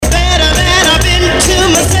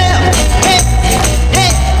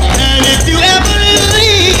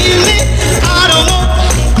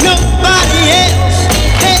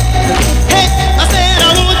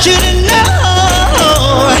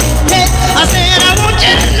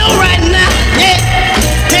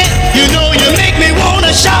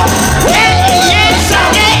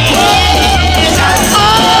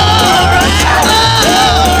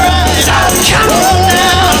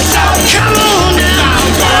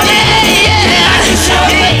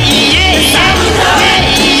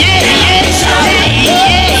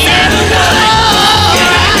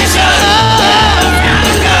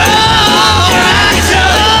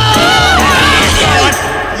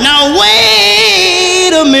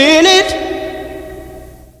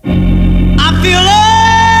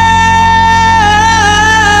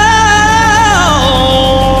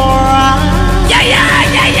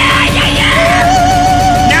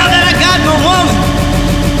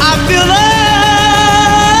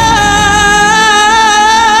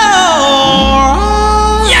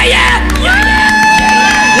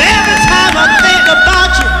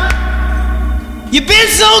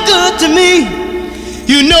so good to me.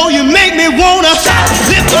 You know you make me wanna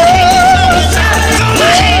lift my hands up and throw my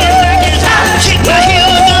hands back and kick my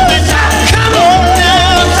heels up and come on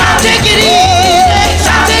now, take it easy,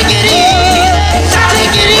 take it easy,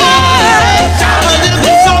 take it easy. A little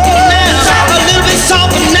bit softer now, a little bit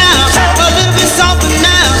softer now, a little bit softer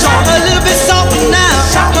now, a little bit softer now,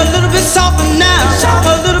 a little bit softer now,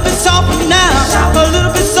 a little bit softer now, a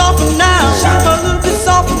little bit softer now, a little bit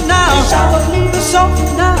softer now, a little bit softer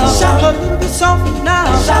now, a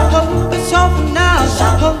little bit softer now,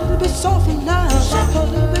 a little bit softer now, a little bit softer now, a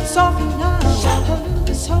little bit softer now, a little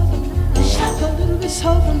bit softer now, a little bit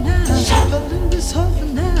softer now, a little bit softer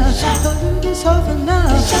now, a little bit softer now,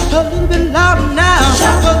 a little bit louder now,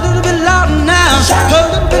 a little bit louder now, a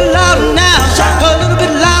little bit louder now, a little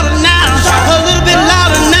bit louder now, a little bit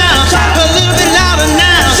louder now, a little bit louder now, a little bit louder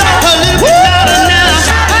now,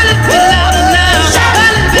 a little bit louder now, a little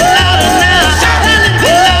bit louder now, a little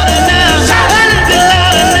bit louder now, a little bit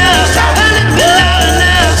louder now, a little bit louder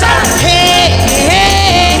now. Hey,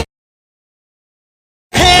 hey,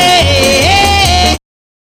 hey,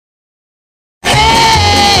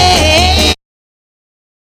 hey,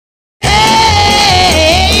 hey,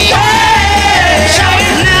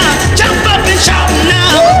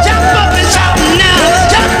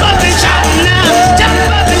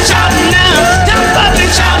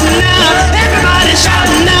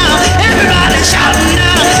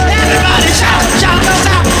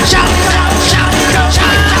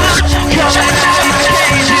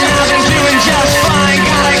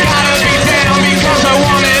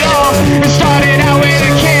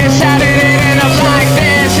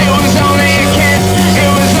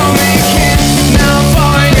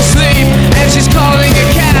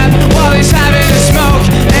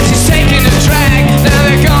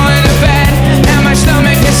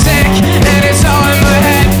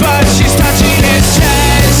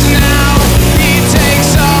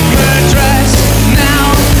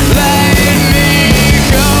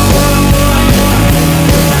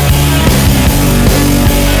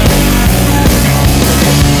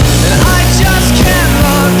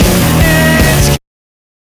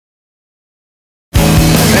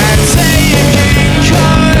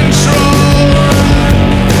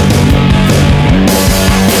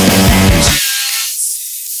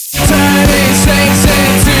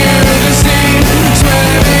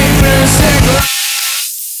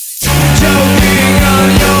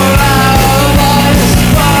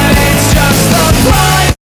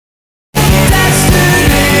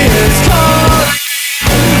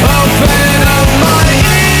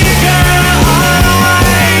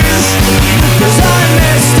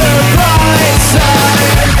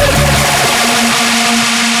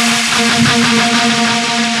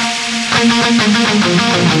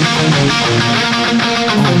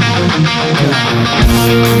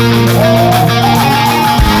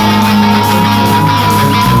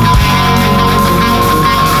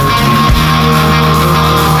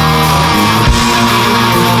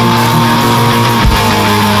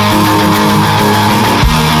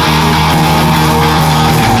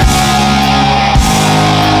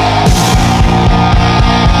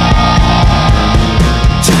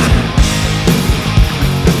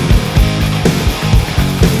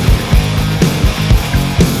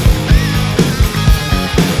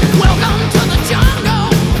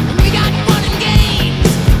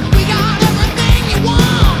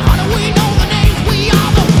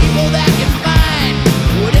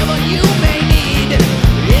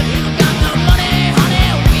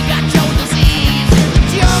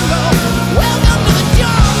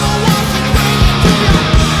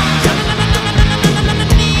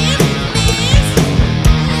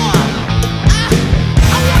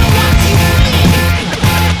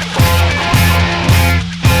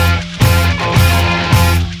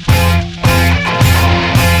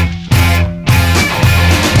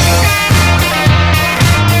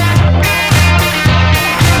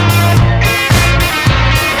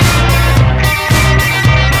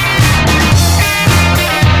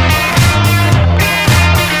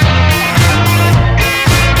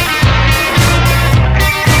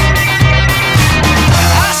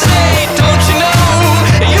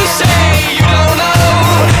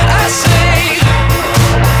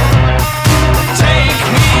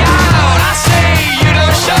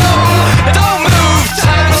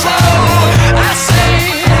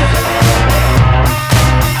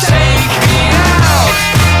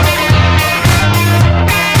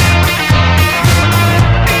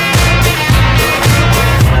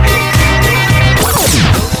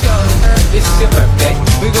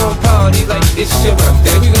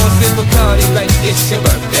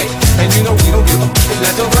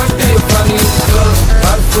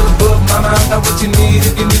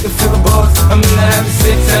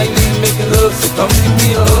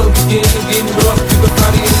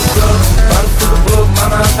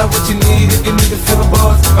 what you need if you need to feel the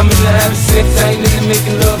buzz. I'm in the having sex, I ain't into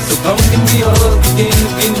making love. So come give me a hug,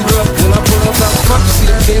 getting rough. When I pull up out front, you see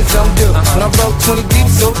the things I'm doing. When I roll 20 deep,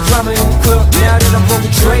 so drama in the club. Now that I'm on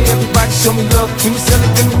the tray, everybody show me love. When you sell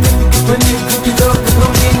it, then you get plenty of groupie love. Cause no,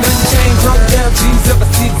 ain't nothing changed, roll down, G's up. I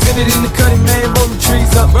see exhibit in the cutting, man, rolling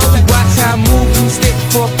trees up. You watch how I move, when you step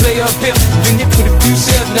before I play up here. Then you put a few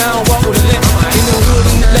shells, now I walk with a limp. In the hood,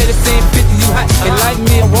 in the ladies saying 50, you hot. They like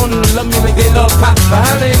me, I want them to love me like they love pop. But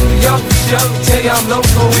holla in New York, for sure, tell you I'm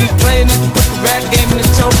local. We playing this, put the rap game in the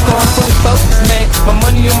choke. I'm fully focused, man. My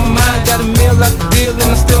money on my mind, got a meal out the deal, and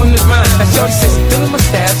I'm still in the grind. Now shorty says she feeling my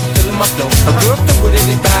style, she feeling my flow. A girl fit with it,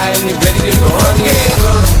 they buy, and they ready to go. Yeah,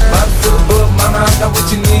 girl, bottle full of bug, mama, I got what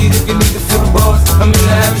you need if you need to feel the buzz. I'm in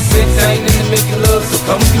the having sex, I ain't into making love. So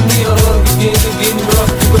come give me a hug, getting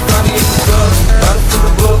rough. You can find me in the club. Bottle full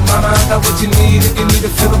of bug, mama, I got what you need if you need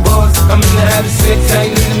to feel the buzz. I'm in the having sex, I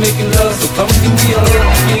ain't into making love. So come give me a hug,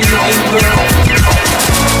 getting rough.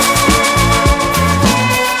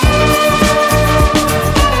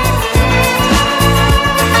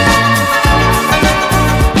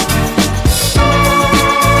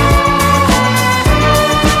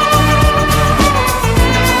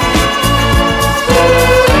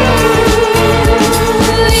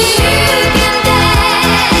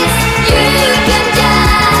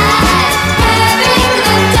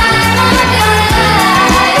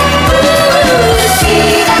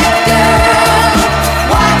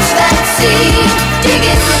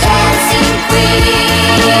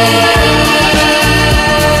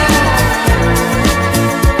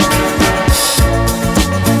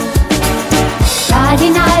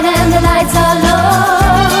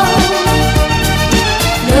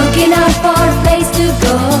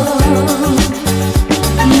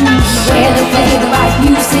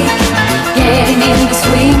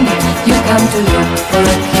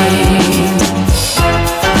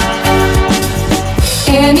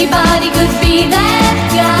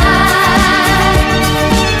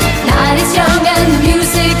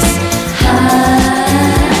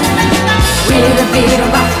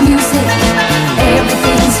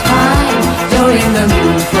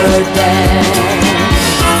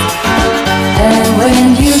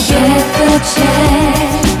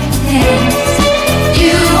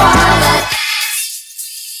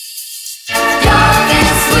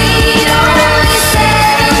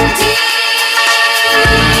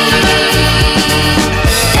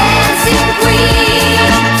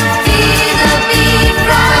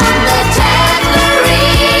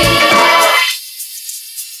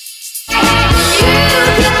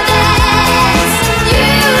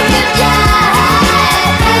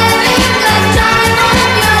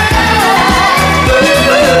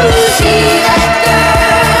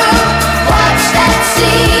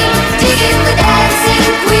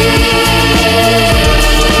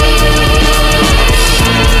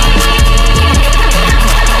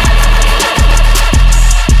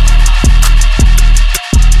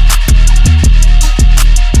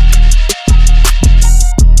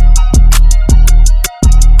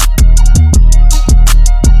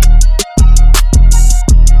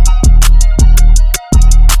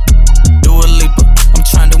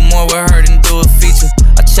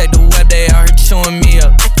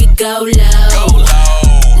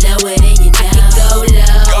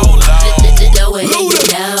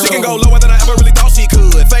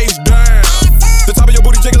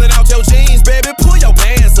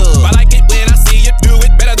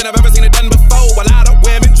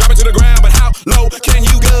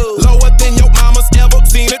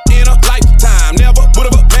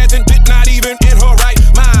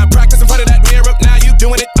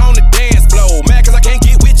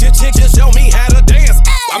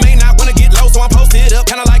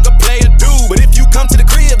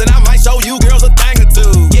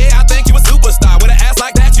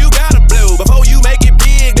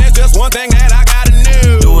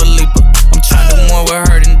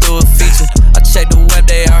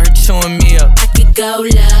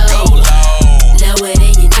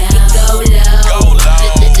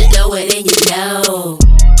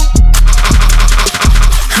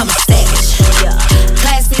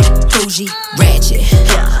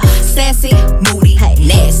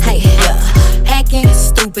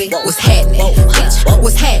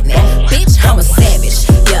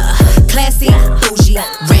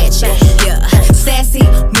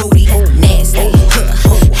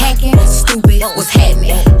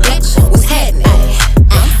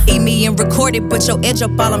 But your edge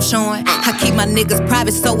up all I'm showing. I keep my niggas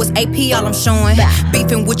private, so it's AP all I'm showing.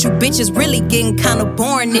 Beefing with you bitches really getting kinda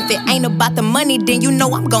boring. If it ain't about the money, then you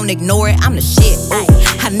know I'm gon' ignore it. I'm the shit.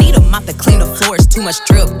 I need a mop to clean the floors, too much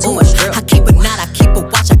drip. Ooh, I keep a knot, I keep a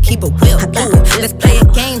watch, I keep a whip. Ooh, let's play a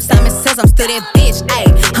game. Simon says I'm still that bitch.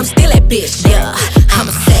 Ayy, I'm still that bitch. Yeah, I'm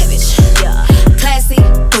a savage. Yeah, classy,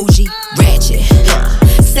 bougie, ratchet. Yeah,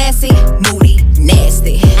 sassy, moody,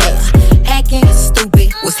 nasty. Yeah, acting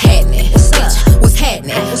stupid. What's happening? Bitch, what's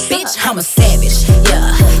happening? Bitch, I'm a savage.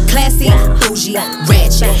 Yeah, classy, bougie,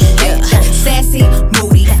 ratchet. Yeah, sassy,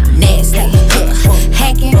 moody, nasty. Yeah,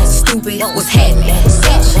 hacking, stupid. What's happening?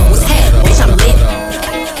 Bitch, what's happening? Bitch, I'm lit.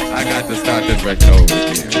 I got to start this record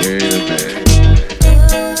again. Wait a minute.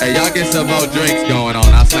 Hey, y'all get some more drinks going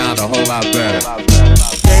on. I sound a whole lot better.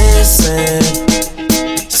 Listen,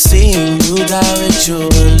 seeing you got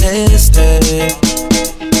ritualistic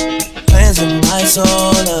plans in my soul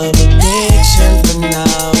of addiction for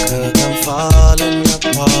now, 'cause I'm falling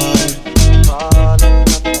apart.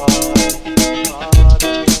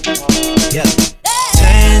 Yeah.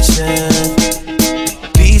 Tension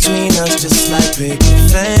between us just like picket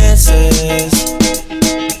fences.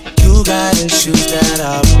 You got issues that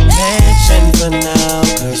I won't mention for now,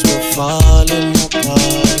 'cause we're falling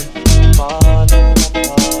apart.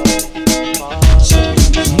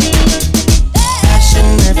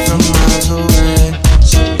 Passionate from miles away,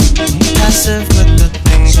 passive with the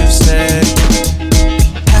things you say,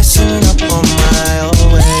 passing up on my own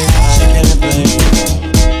way. I can't blame you.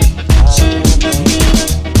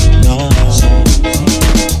 No.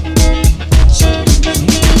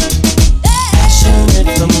 Passionate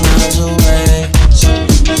from miles away,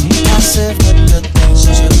 passive with the things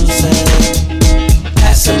you say,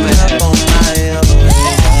 passing up on my own way.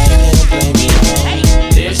 I can't blame you.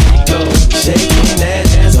 There she goes, shaking that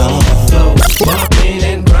ass on the floor, bumping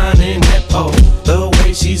and grinding that pole. The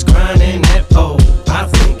way she's grinding that pole, I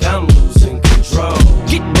think I'm losing control.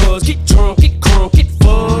 Get buzzed, get drunk, get crunk, get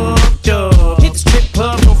fucked up. Hit the strip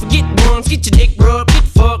club, don't forget once, get your dick rubbed, get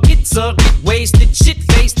fucked, get sucked, get wasted, shit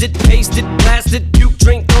faced it, pasted, blasted, puke,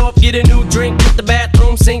 drink off, get a new drink, hit the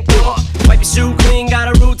bathroom sink off. Wipe your shoe clean, got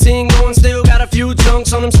a routine going, still got a few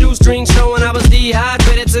chunks on them shoestrings showing I was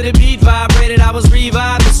dehydrated to the beat vibrated, I was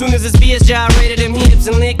revived as soon as this BS gyrated them hips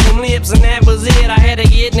and licked them lips, and that was it. I had to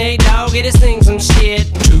get Nate Dogg, get his thing some shit.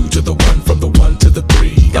 2 to the 1, from the 1 to the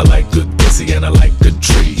 3. I like good pussy and I like good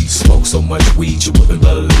trees. Smoke so much weed you wouldn't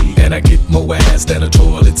believe, and I get more ass than a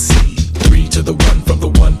toilet seat. 3 to the 1, from the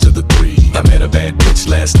 1 to the 3. I met a bad bitch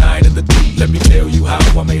last night in the D. Let me tell you how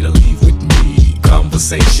I made her leave with me.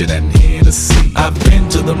 Conversation and Hennessy. I've been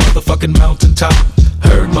to the motherfucking mountaintop,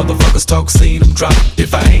 heard motherfuckers talk, seen them drop.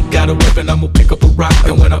 If I ain't got a weapon, I'ma pick up a rock,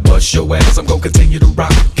 and when I bust your ass, I'm gon' continue to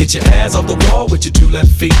rock. Get your ass off the wall with your 2 left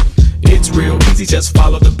feet. It's real easy, just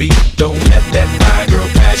follow the beat. Don't let that fine girl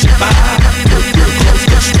pass you by. Look real close,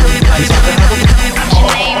 but straight like Put your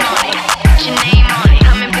name on it. Put your name on it.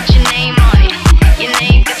 Come and put your name on it. Your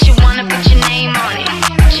name that you wanna put your name on it.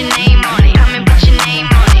 Put your name on it. Come and put your name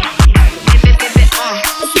on it.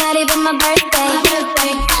 It's not even my birthday,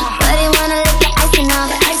 but he wanna lick the icing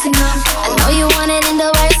off. I know you want it in the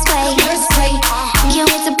worst way. Can't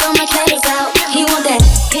wait to blow my candles out. He want that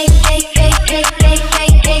cake, cake, cake, cake, cake,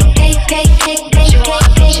 cake, cake, cake, cake, cake, cake,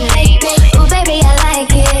 cake, cake. Oh baby, I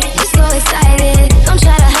like it. You're so excited. Don't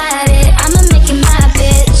try to hide it. I'ma make it my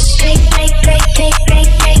bitch. Cake, cake, cake, cake,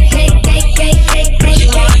 cake, cake, cake, cake, cake, cake, cake,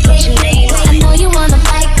 cake. I know you wanna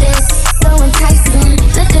fight this. So enticing.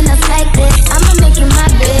 Nothing else like this. I'ma make it my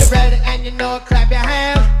bitch. If you're ready and you know it, clap your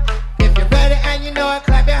hands. If you're ready and you know it,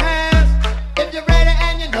 clap your hands. If you're ready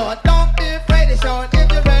and you know it, don't be afraid to show it.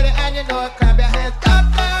 If you're ready and you know it, clap your hands.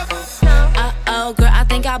 Uh-oh, girl, I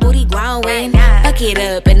think our booty growing. Fuck it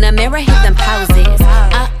up in the mirror, hit them poses.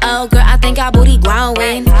 Uh-oh, girl, I think our booty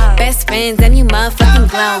growing. Best friends and you motherfucking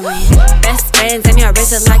glowing. Best friends and your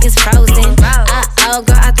wrist is like it's frozen. Uh-oh,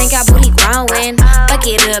 girl, I think our booty growing. Fuck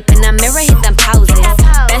it up in the mirror, hit them poses.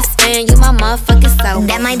 Best friend, you my motherfucking soul.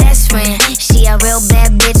 That my best friend. She a real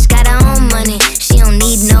bad bitch, got her own money. She don't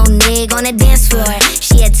need no nigga on the dance floor.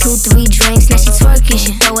 She had 2, 3 drinks, now she twerking.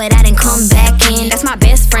 She throw it out and come back in. That's my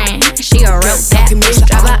best friend. She a real bad bitch,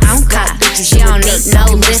 drive her own car. She don't need no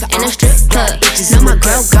lift in a strip club. No, my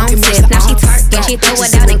girl gon' tip. Now she twerking, she throw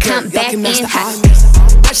it out and come back in.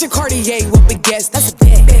 Watch your Cartier with big gas, that's a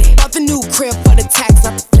bet. Bought the new crib for the tax,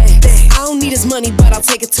 not the flat. I don't need his money, but I'll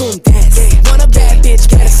take it to him dance. Want a bad bitch,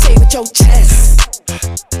 gotta say with your chest.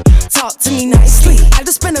 Talk to me nicely. I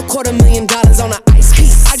just spent $250,000 on an ice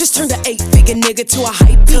piece. I just turned an 8-figure nigga to a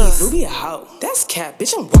hype piece. Ruby a hoe, that's cat,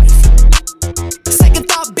 bitch, I'm wife. Second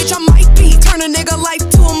thought, bitch, I might be. Turn a nigga life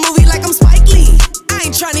to a movie like I'm Spike Lee. I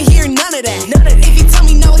ain't tryna hear none of that. If you tell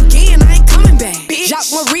me no again, I ain't coming back. Bitch.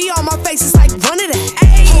 Jacques Marie on my face is like run of that.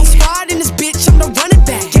 Whole squad in this bitch, I'm the running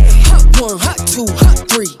back. Hut 1, hut 2, hut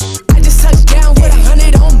 3.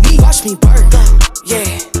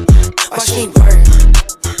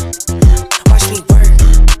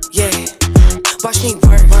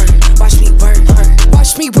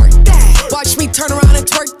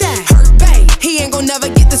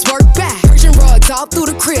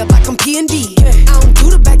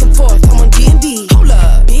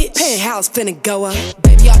 finna go up.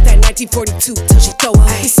 Baby off that 1942 till she throw up.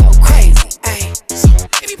 He's so crazy. Ay.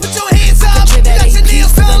 Baby, put your hands up. You got your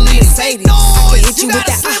nails done, ladies, make noise. You got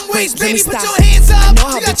a slim waist, baby, put your hands up.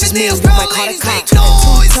 You got your nails done, ladies, make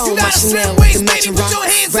noise. You got a slim waist, baby, put your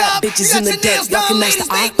hands up. You got your nails done, ladies,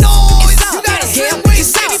 make noise. You got a slim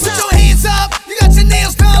waist, baby, put your hands up. You got your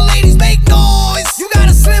nails done, ladies, make noise. You got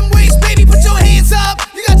a slim waist, baby, put your hands up.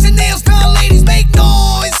 You got your nails done, ladies, make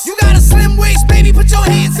noise. You got a slim waist, baby, put your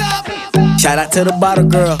hands up. Shout out to the bottle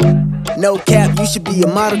girl. No cap, you should be a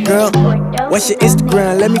model girl. What's your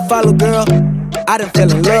Instagram? Let me follow, girl. I done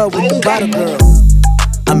fell in love with the bottle girl.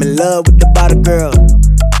 I'm in love with the bottle girl.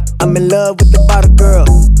 I'm in love with the bottle girl.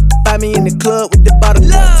 Find me in the club with the bottle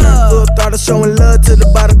girl. Turn full throttle, showing love to the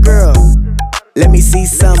bottle girl. Let me see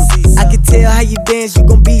something. I can tell how you dance, you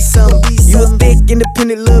gon' be something. You a thick,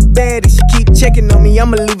 independent little baddie. She keep checking on me,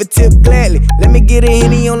 I'ma leave a tip gladly. Let me get a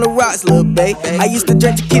Henny on the rocks, little babe. I used to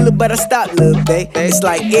drink tequila, but I stopped, little babe. It's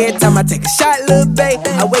like every time I take a shot, little babe,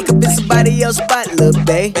 I wake up in somebody else's spot, little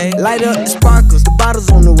babe. Light up the sparkles, the bottle's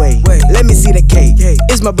on the way. Let me see the cake,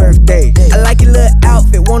 it's my birthday. I like your little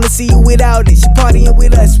outfit, wanna see you without it. She partying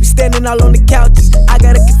with us, we standing all on the couches. I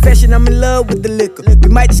got a confession, I'm in love with the liquor. We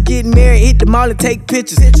might just get married, hit the mall and take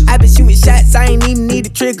pictures. I been shooting shots, I ain't even need a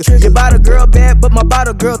trigger. Your bottle girl bad, but my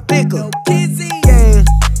bottle girl thicker. Gang.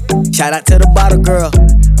 Shout out to the bottle girl.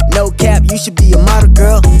 No cap, you should be a model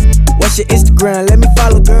girl. What's your Instagram? Let me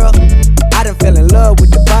follow, girl. I done fell in love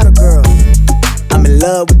with the bottle girl. I'm in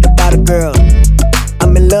love with the bottle girl.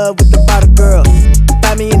 I'm in love with the bottle girl.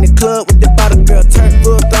 Find me in the club with the bottle girl. Turn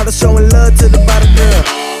full throttle, showing love to the bottle girl.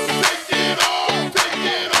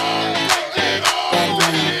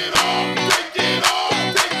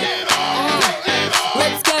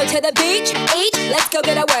 To the beach, eat, let's go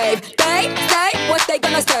get a wave. They say what they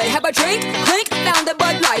gonna say. Have a drink, clink, found a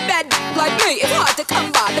Bud Light. Bad like me, it's hard to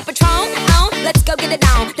come by. The Patron, let's go get it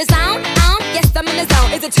down. The sound, yes, I'm in the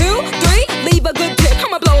zone. Is it 2, 3? Leave a good tip.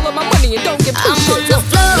 I'ma blow all of my money and don't give two shits. I'm on the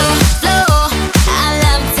floor. I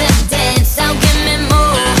love to dance, so give me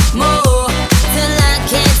more, till I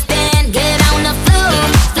can't stand. Get on the floor,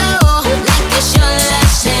 like it's your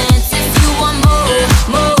last chance. If you want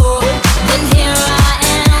more, then here I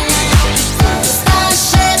am.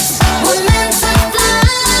 Starships were meant to fly.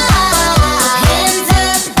 Hands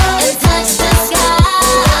up and touch the sky.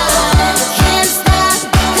 Can't stop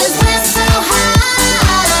 'cause we're so high.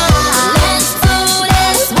 Let's do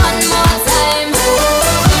this one more time.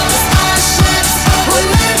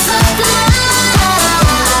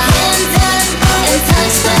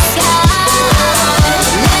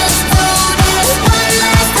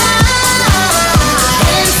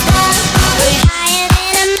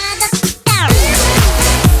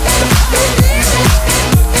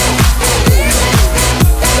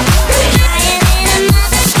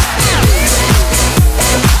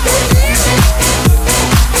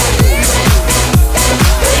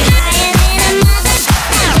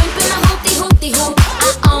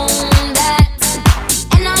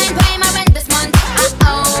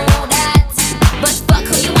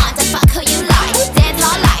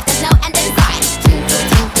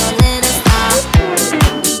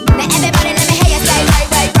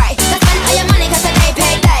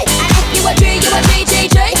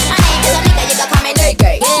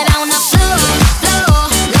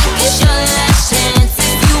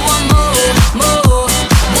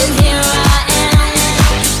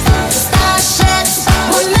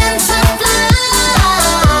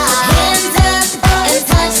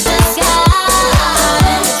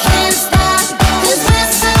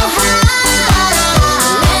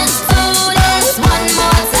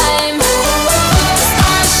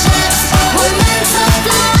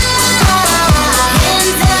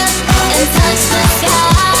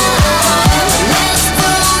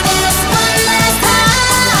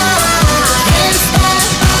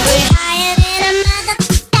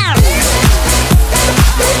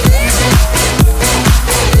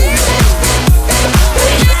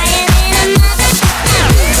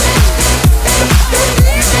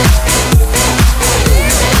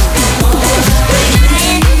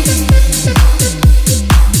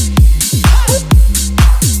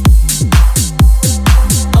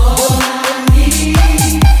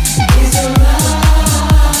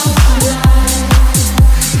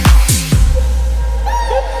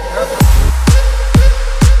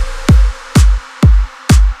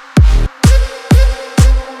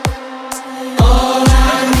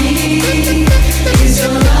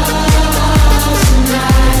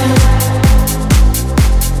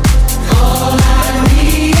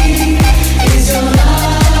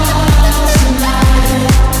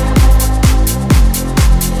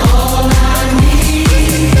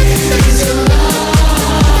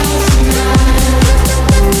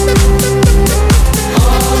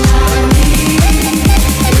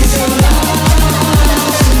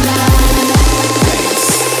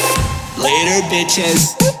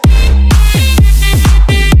 bitches.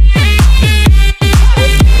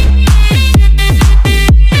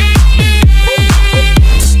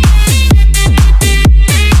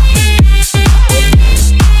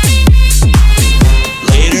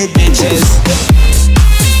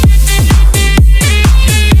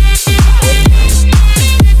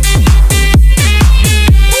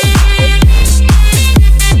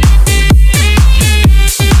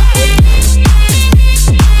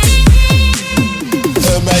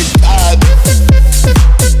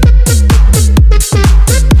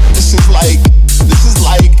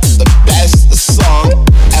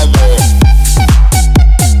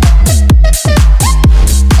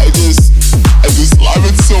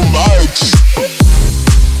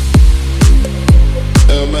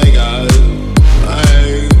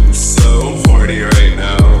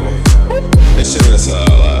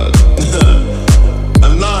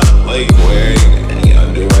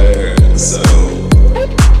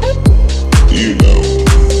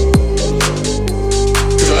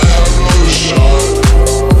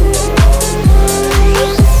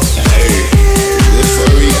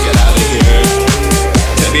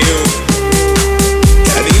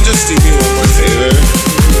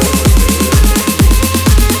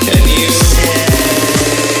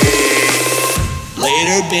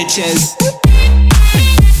 Bitches.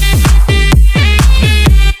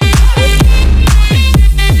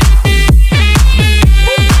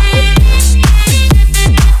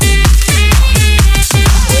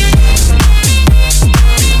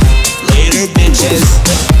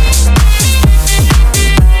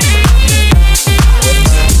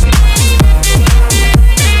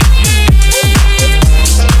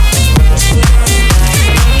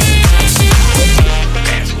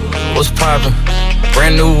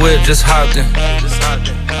 Just hopped in.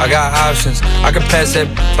 I got options. I can pass that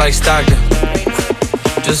like Stockton.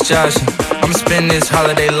 Just joshing. I'ma spend this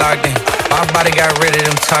holiday locked in. My body got rid of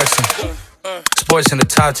them toxins. Sports in the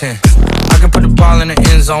top 10. I can put the ball in the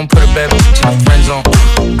end zone, put a bad bitch in the friend zone.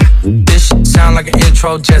 This shit sound like an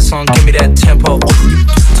intro jet song. Give me that tempo.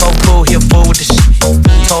 Told Pooh he a fool with the shit.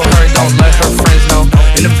 Told her don't let her friends know.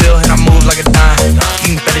 In the Ville and I move like a dime.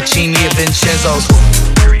 Eating fettuccine at Vincenzo's.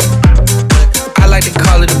 I like to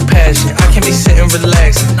call it a passion. I can't be sitting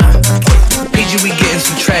relaxing. PG, we getting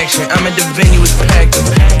some traction. I'm at the venue, it's packed.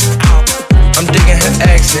 I'm digging her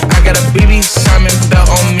accent. I got a BB Simon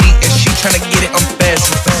belt on me, and she tryna get it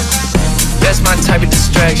unfastened. That's my type of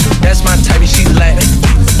distraction. That's my type of she Latin.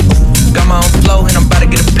 Got my own flow, and I'm about to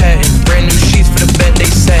get a patent. Brand new sheets for the bed, they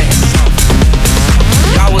say.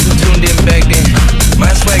 Y'all wasn't tuned in back then.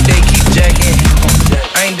 My swag, they keep jacking.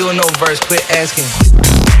 I ain't doing no verse, quit asking.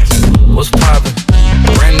 What's poppin'?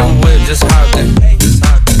 Brand new whip, just hopped in.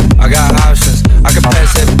 I got options. I can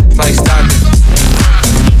pass that like Stockton.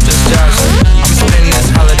 Just joshing. I'm spending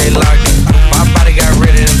this holiday locked in. My body got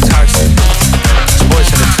rid of them toxins.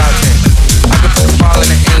 Sports in the top 10. I can put the ball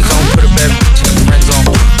in the end zone, put a bad bitch in the friend zone.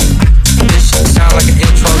 This shit sound like an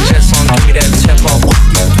intro jet song. Give me that tempo.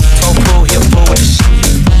 Told Pooh he a fool with the shit.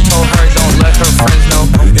 Told her don't let her friends know.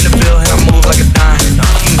 In the Ville and I move like a dime.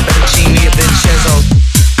 Eating fettuccine at Vincenzo's.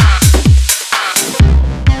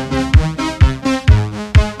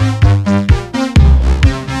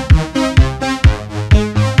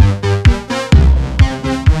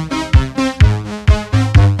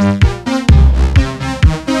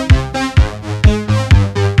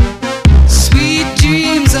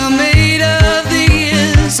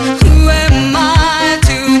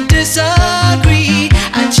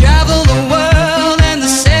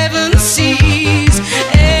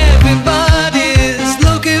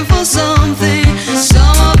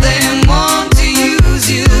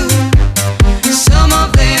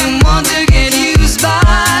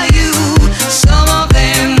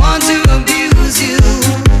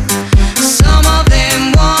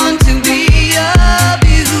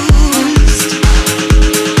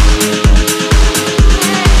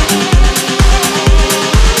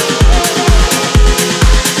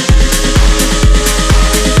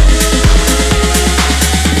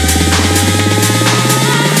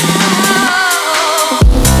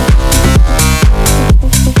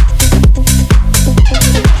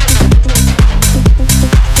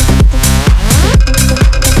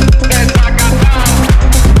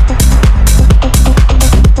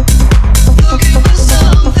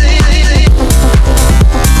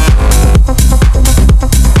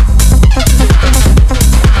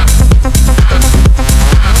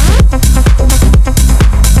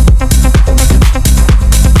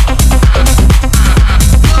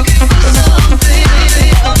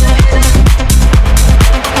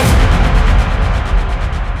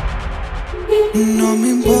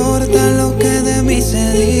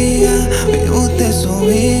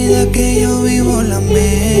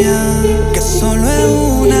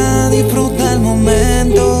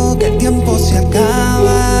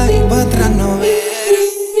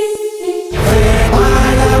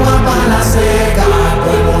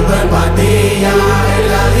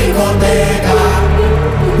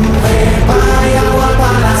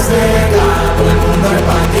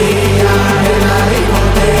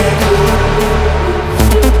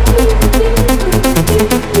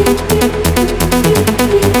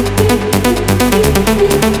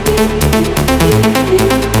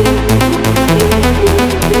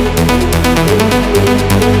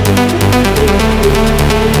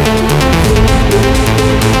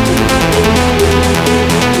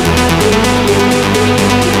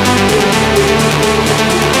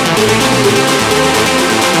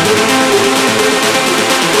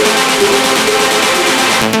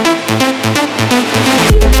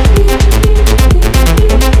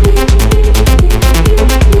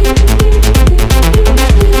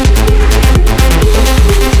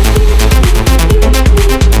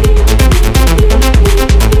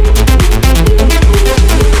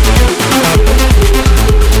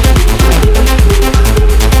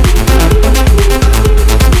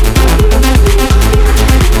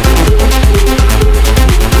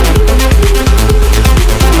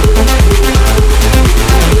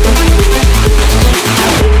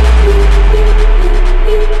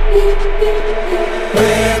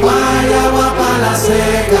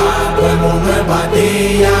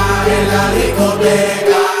 pandilla en la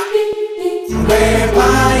discoteca. Pepa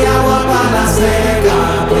y agua para la seca.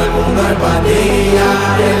 Todo el mundo en pandilla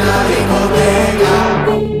en la discoteca.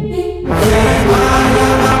 Pepa y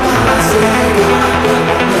agua para la seca. Todo el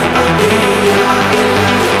mundo en pandilla en la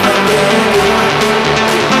discoteca.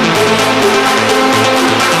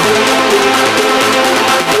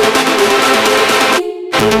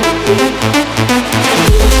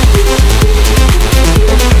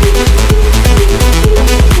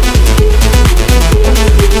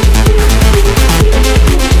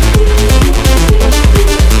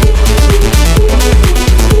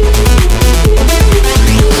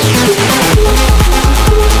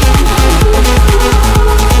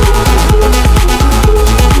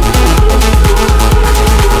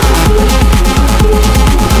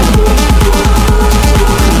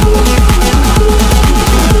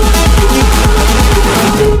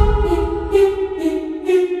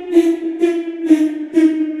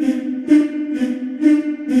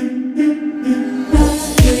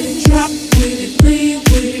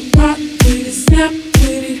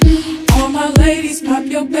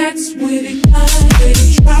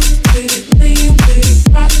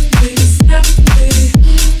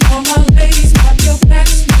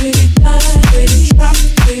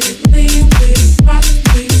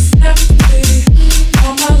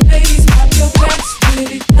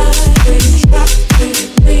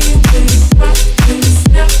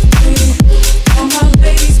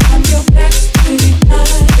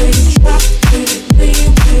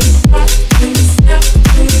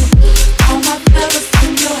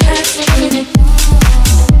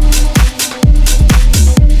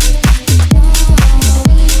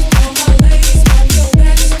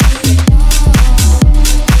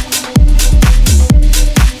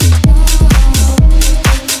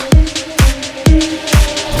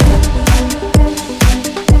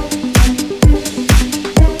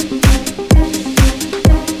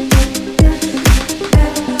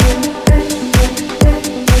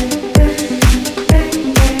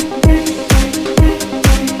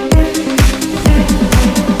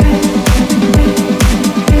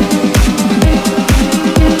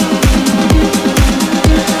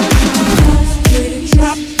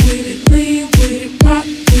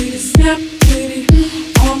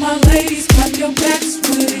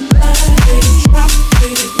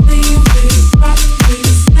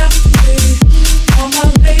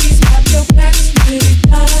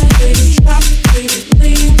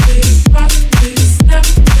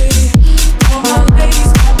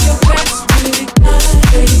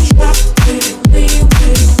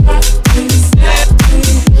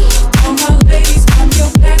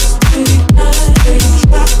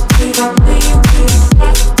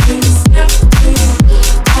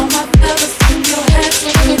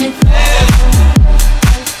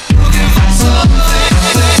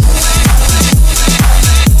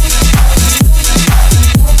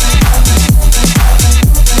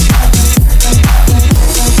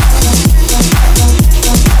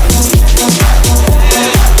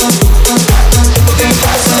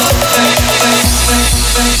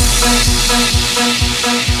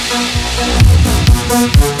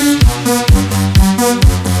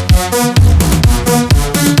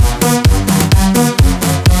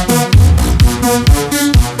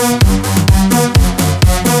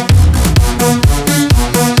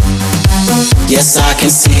 Yes, I can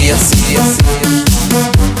see her.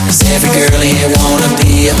 'Cause every girl here wanna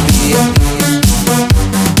be a.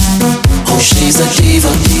 Oh, she's a diva.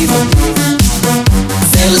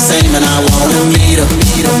 Feel the same and I wanna meet her.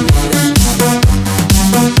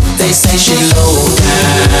 They say she low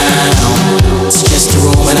down. It's just a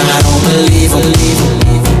rumor and I don't believe them.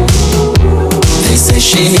 They say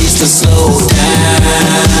she needs to slow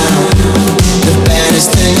down. The baddest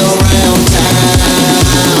thing around town.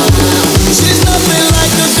 She's nothing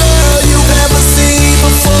like the girl you've ever seen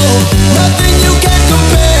before. Nothing you can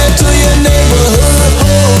compare to your neighborhood.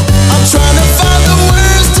 Oh, I'm trying to find the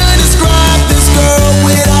words to describe this girl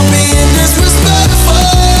without being disrespectful.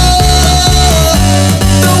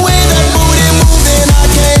 The way that booty moving, I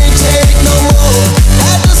can't take no more.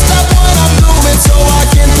 Had to stop what I'm doing so I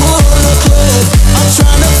can pull her close. I'm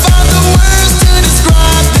trying to find the words to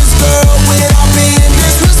describe this girl without being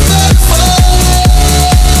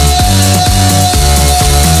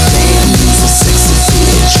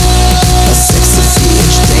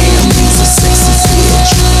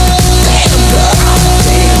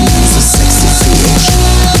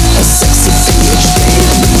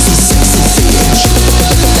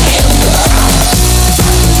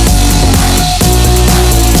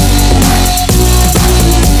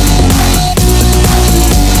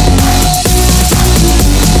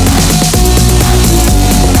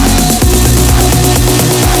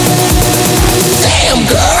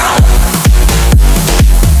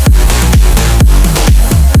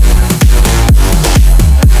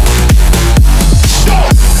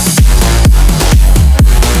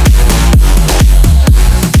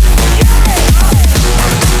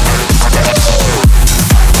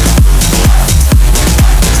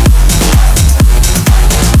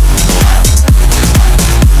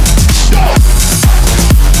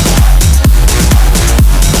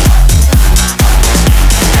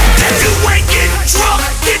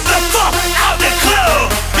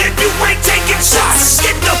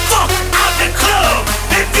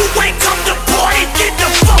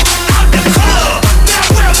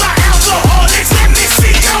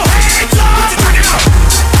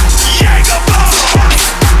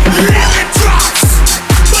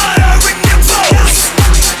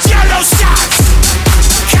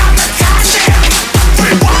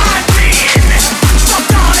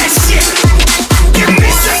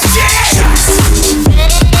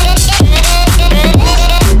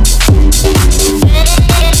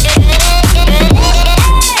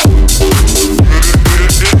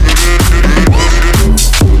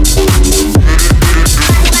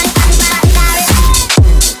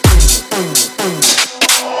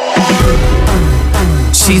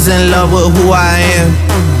in love with who I am.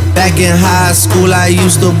 Back in high school, I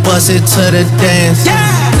used to bust it to the dance.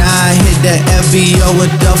 Now I hit the FBO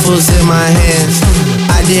with duffels in my hands.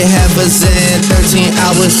 I did half a Zan, 13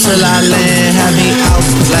 hours till I land. Have me out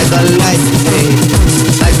like a light, ay.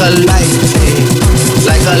 Like a light, ay.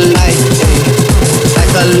 Like a light, ay.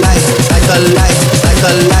 Like a light, like a light, like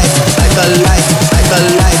a light, like a light, like a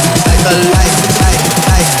light, like a light, light,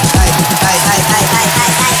 light, light, light, light, light, light,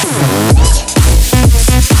 light.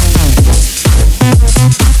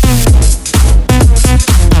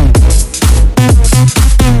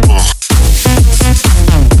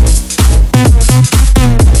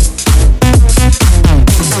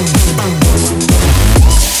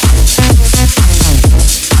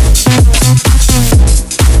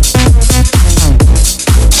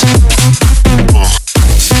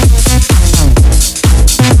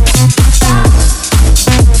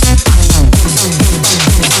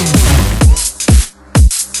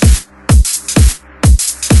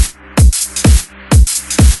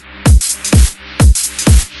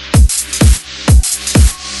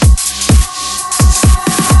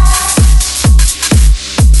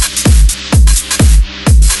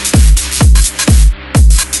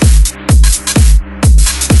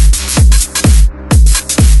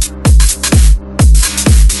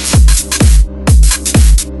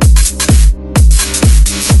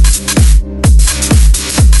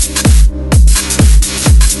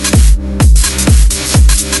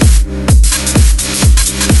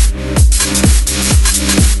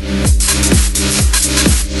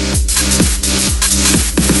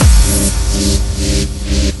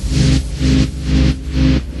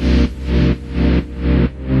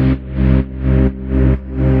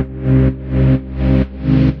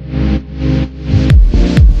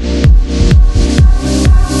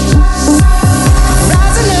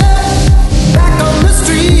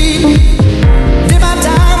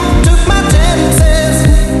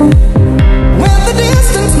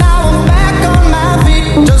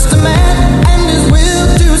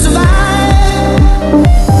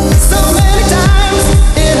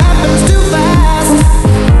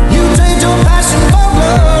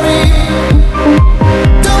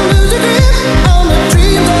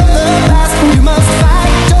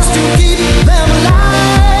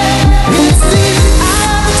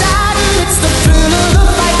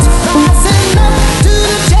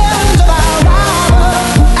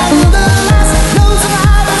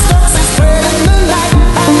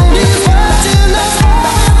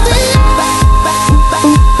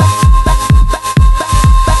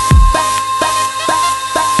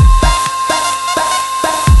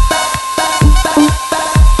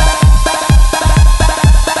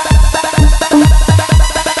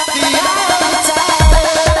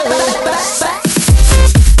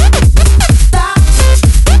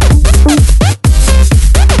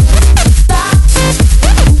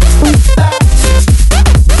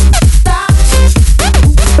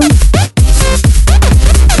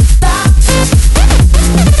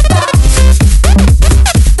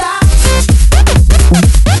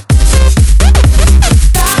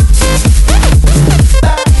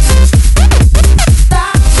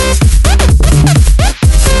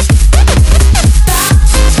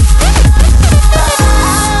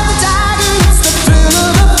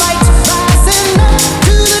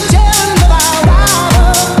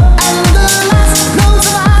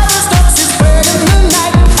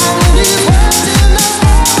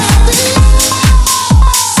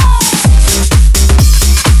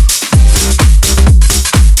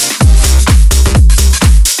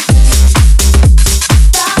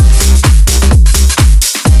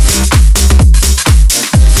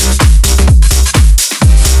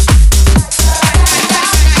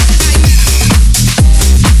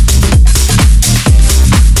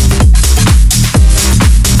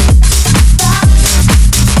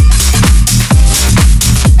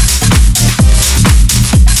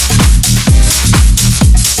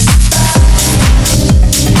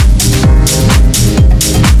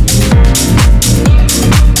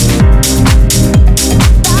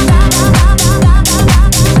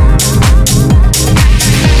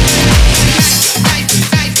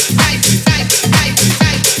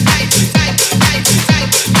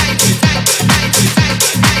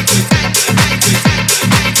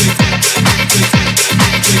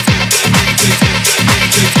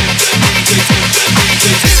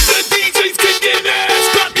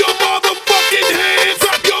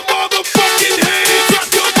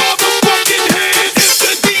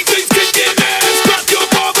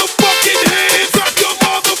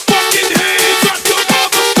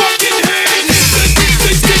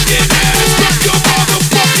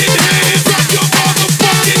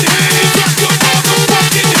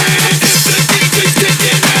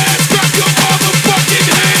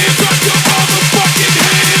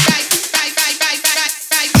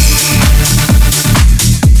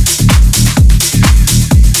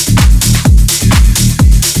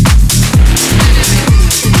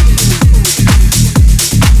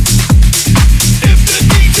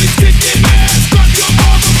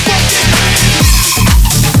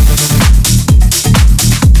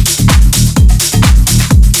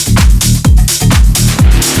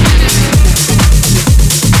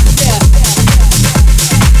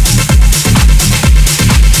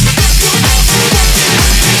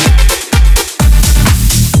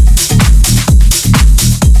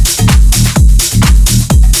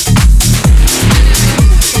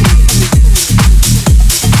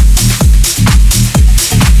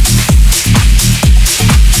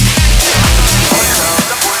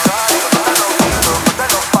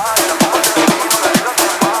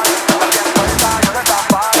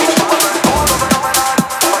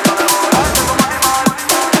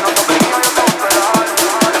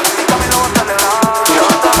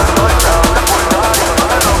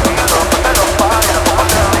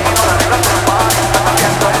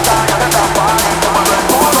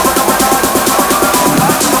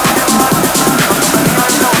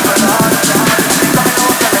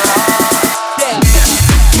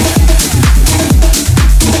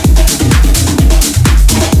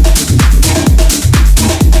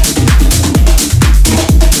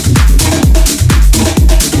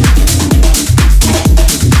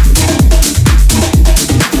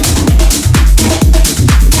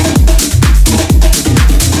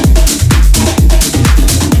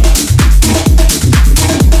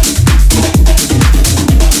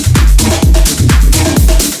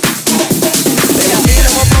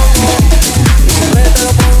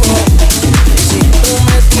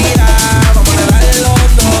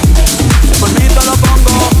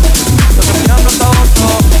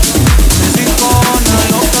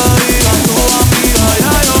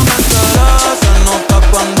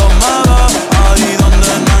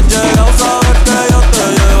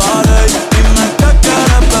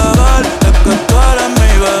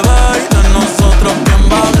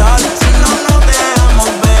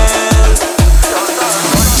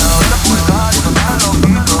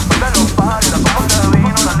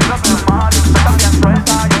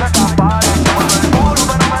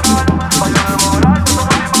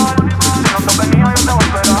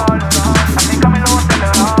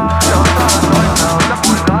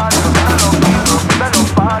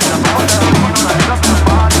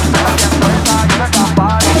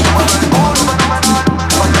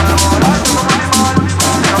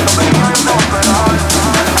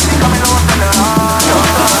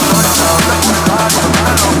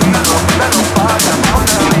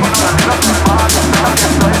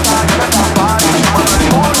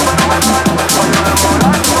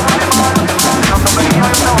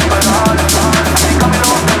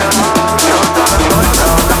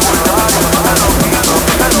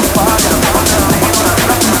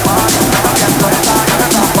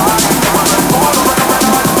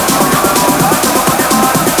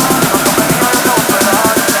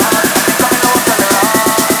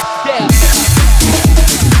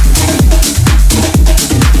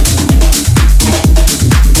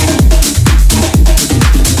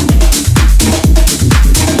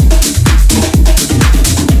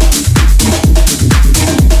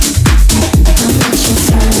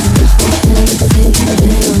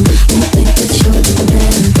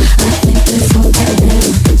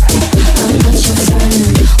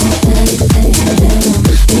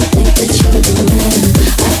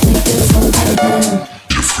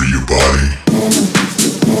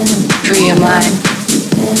 Free your mind,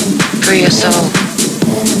 free your soul,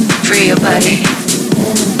 free your body.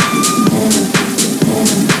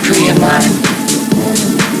 Free your mind,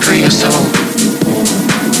 free your soul.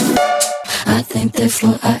 I think that's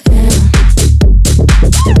what I am.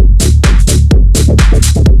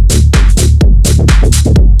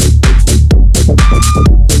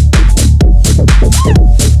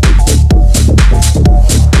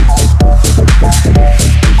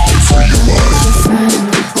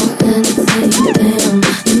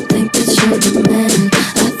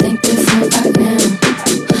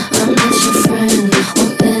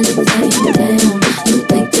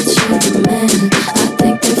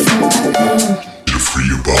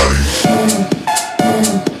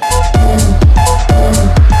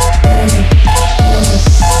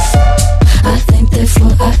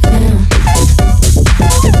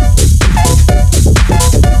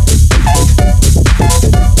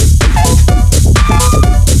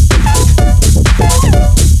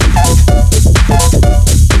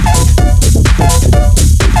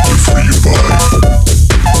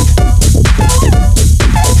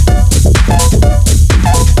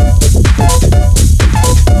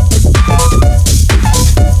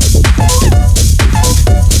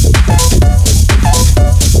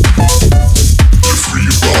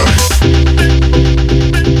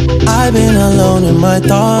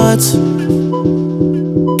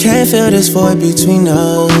 Can't feel this void between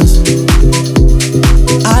us.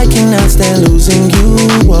 I cannot stand losing you.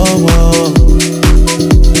 Whoa, whoa.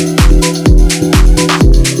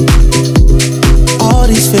 All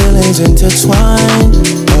these feelings intertwined.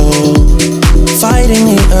 Oh, fighting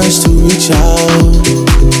the urge to reach out,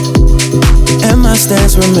 and my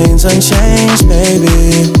stance remains unchanged,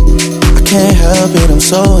 baby. I can't help it, I'm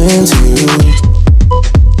so into you.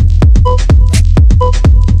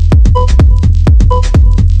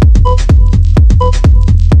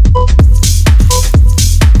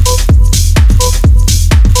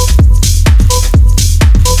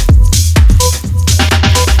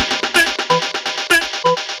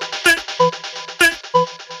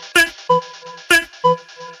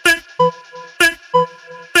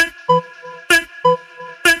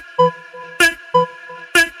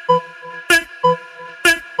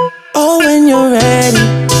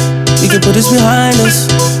 Behind us,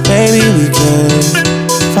 maybe we can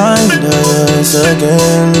find us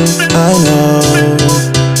again. I know,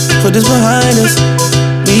 put this behind us,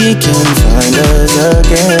 we can find us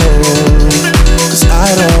again. 'Cause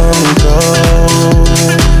I don't wanna go.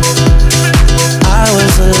 I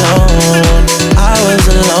was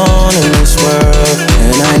alone in this world,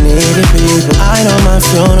 and I needed people. I know my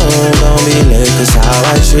funeral gon' be lit, 'cause how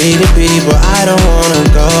I treated people. I don't wanna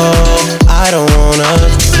go, I don't wanna.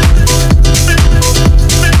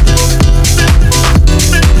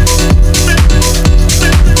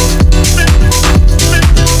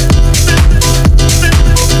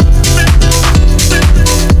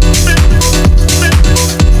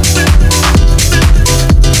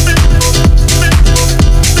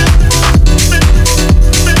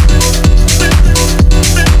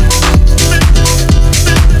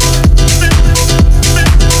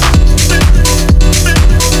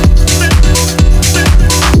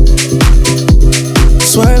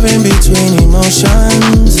 Swerving between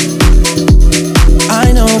emotions,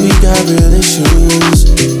 I know we got real issues.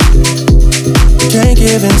 Can't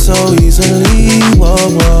give in so easily. Whoa,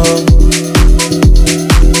 whoa.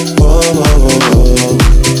 Whoa, whoa, whoa, whoa.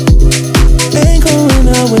 Ain't going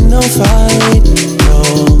out with no fight, no.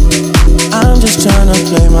 I'm just tryna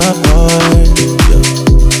play my part,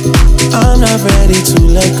 yeah. I'm not ready to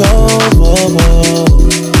let go. Whoa, whoa.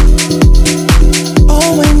 Oh,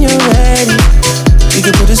 when you're ready, we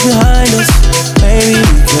can put this behind us. Maybe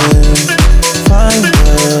we can find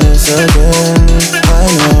us again. I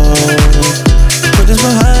know. Put this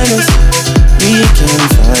behind us. We can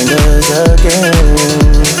find us again.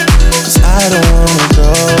 'Cause I don't wanna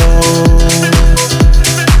go.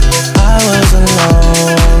 I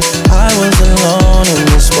was alone in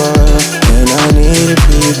this world, and I needed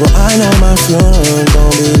people. I know my funeral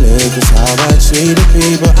gon' be lit, 'cause how I treated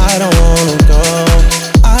people. I don't wanna go,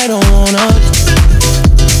 I don't wanna.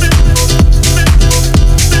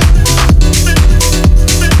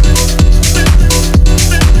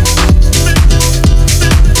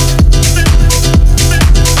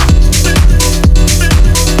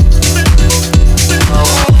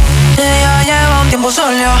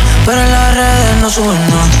 Sola, pero en las redes no suben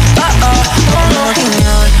nada. No tiene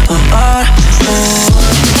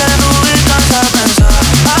que tú descansar, pensar.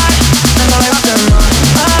 Ay, tengo que quemar.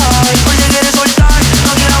 Ay, porque quieres soltar,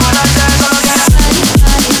 no quiero amarrarte, solo quiero.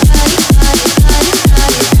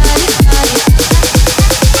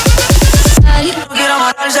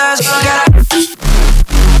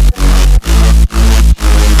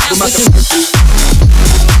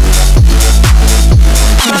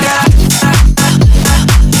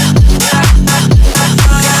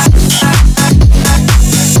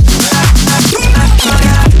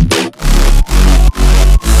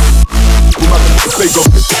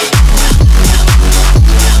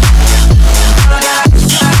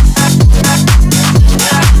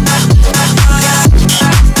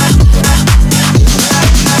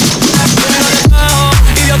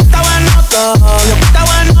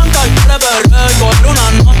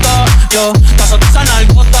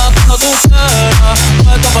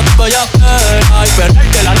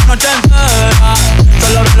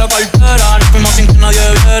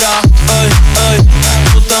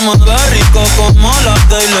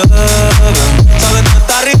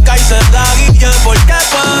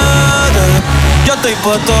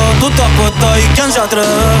 tú te has puesto. ¿Y quién se atreve?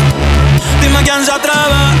 Dime quién se atreve.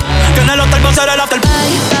 Que en el hotel va a ser el after.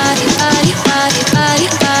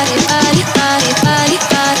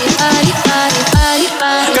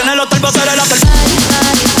 Que en el hotel va a ser el after.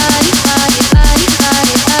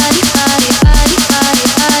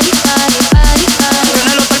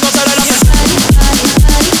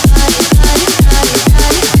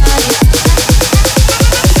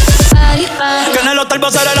 Que en el hotel va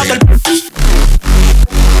a ser el after.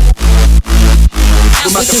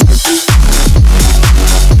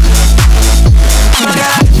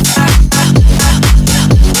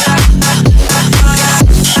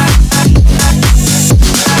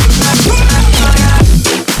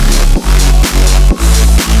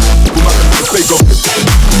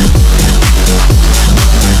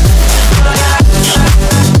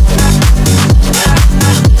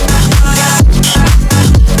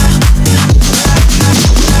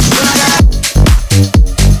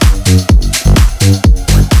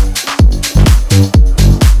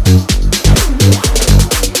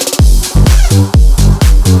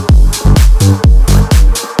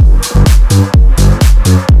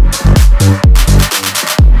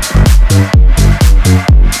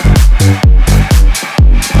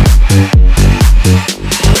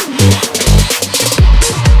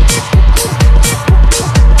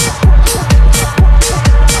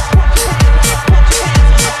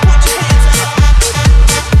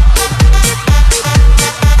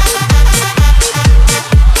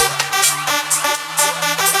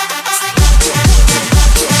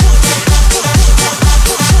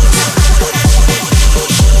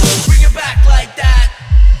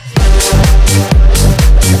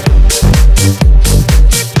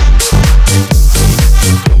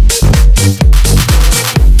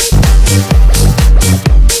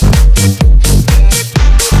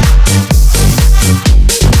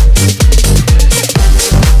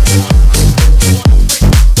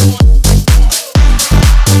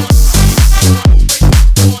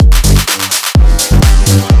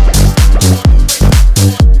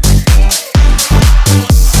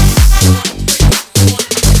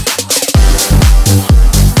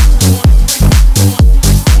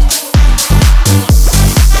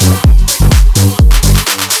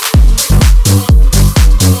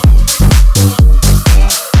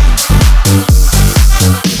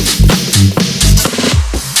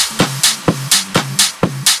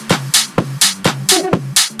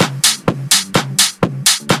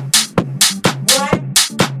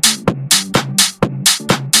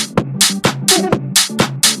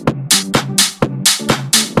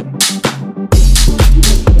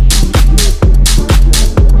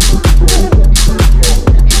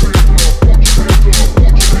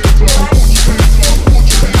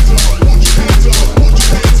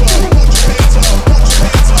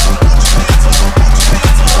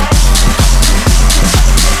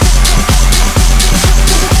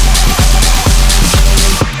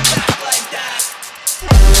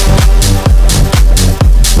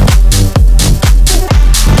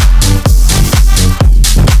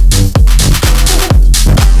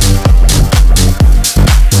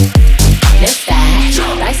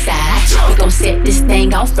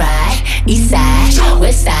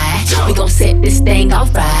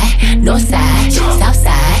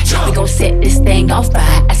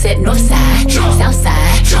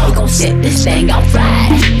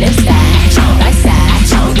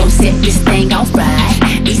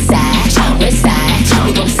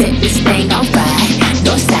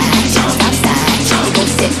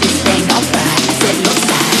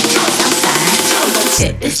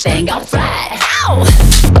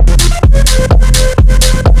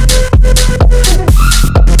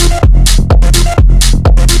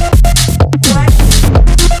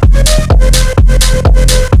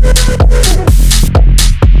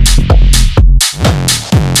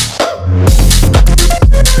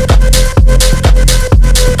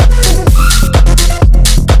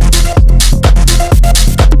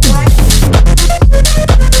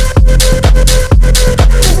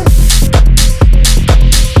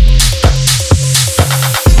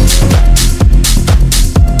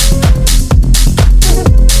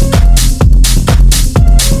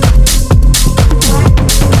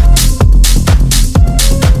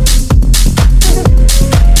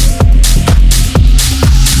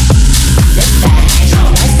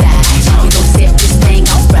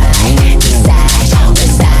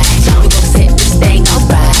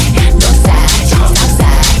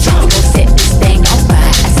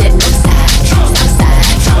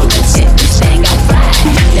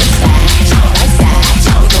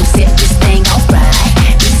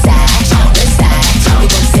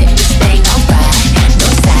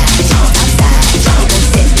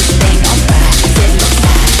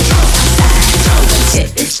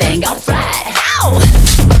 everything alright. Ow!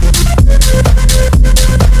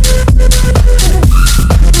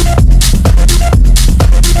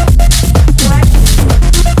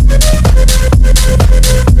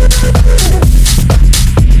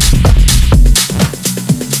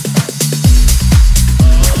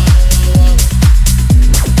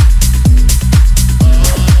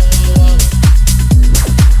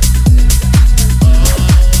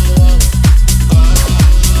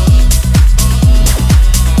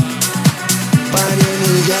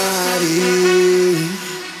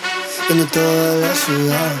 Toda la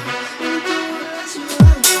ciudad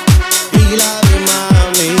y la vi,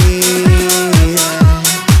 mami,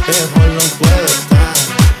 mejor no puedo estar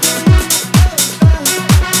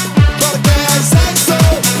porque hay sexo,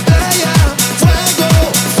 playa, fuego,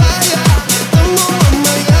 falla. Estamos en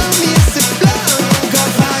Miami, ese plan nunca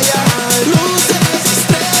falla. Luces,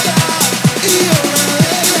 estrellas y una de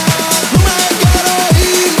ellas. No me quiero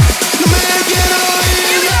ir, no me quiero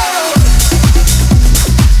ir, no.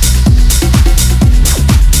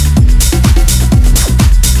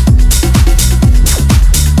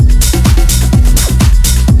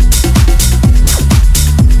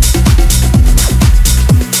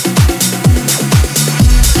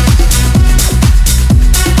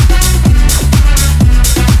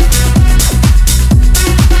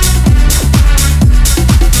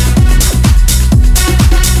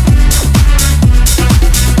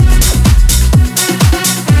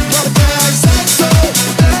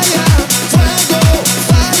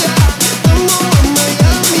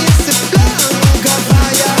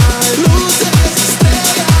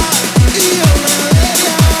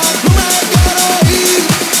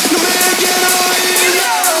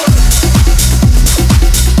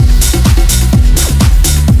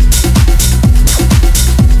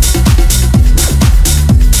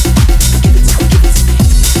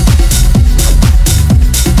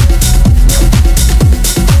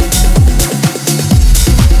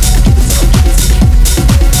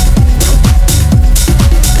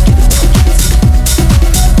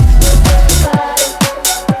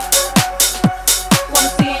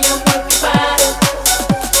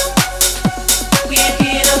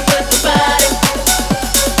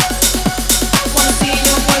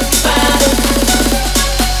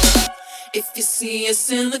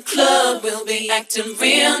 Acting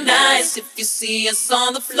real nice. If you see us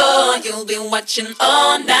on the floor, you'll be watching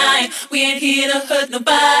all night. We ain't here to hurt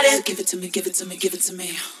nobody. So give it to me, give it to me, give it to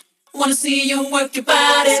me. Wanna see you work your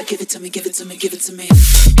body. So give it to me, give it to me, give it to me.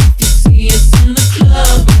 If you see us in the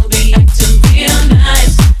club, we'll be acting real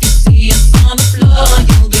nice. If you see us on the floor,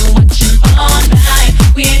 you'll be watching all night.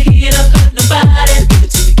 We ain't here to hurt nobody. So give it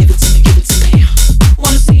to me, give it to me, give it to me.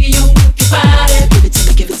 Wanna see you work your body. Give it to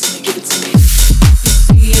me, give it to me, give it to me.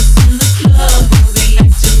 See us in the club, we'll be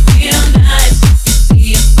acting real nice. You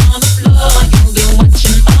see us on the floor, you'll be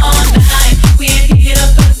watching all night. We ain't here to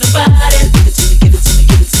hurt nobody. Give it to me, give it to me,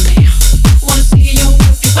 give it to me. Wanna see you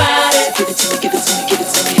work your body. Give it to me, give it to me, give it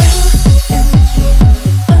to me.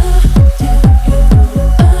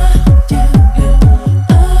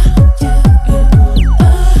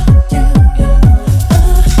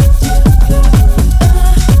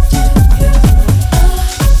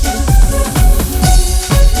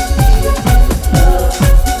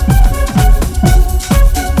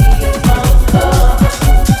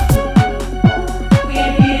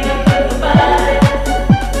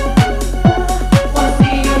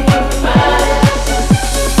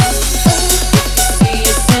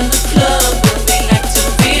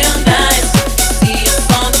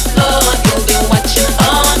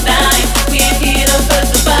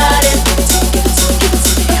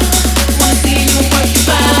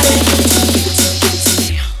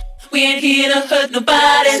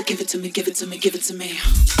 Nobody. So give it to me, give it to me, give it to me.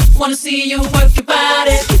 Wanna see you work your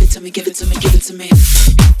body. Give it to me, give it to me, give it to me.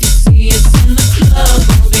 If you see us in the club,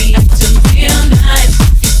 we'll be acting real nice.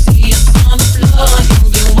 If you see us on the floor,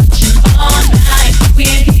 you'll be watching all night. We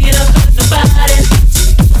ain't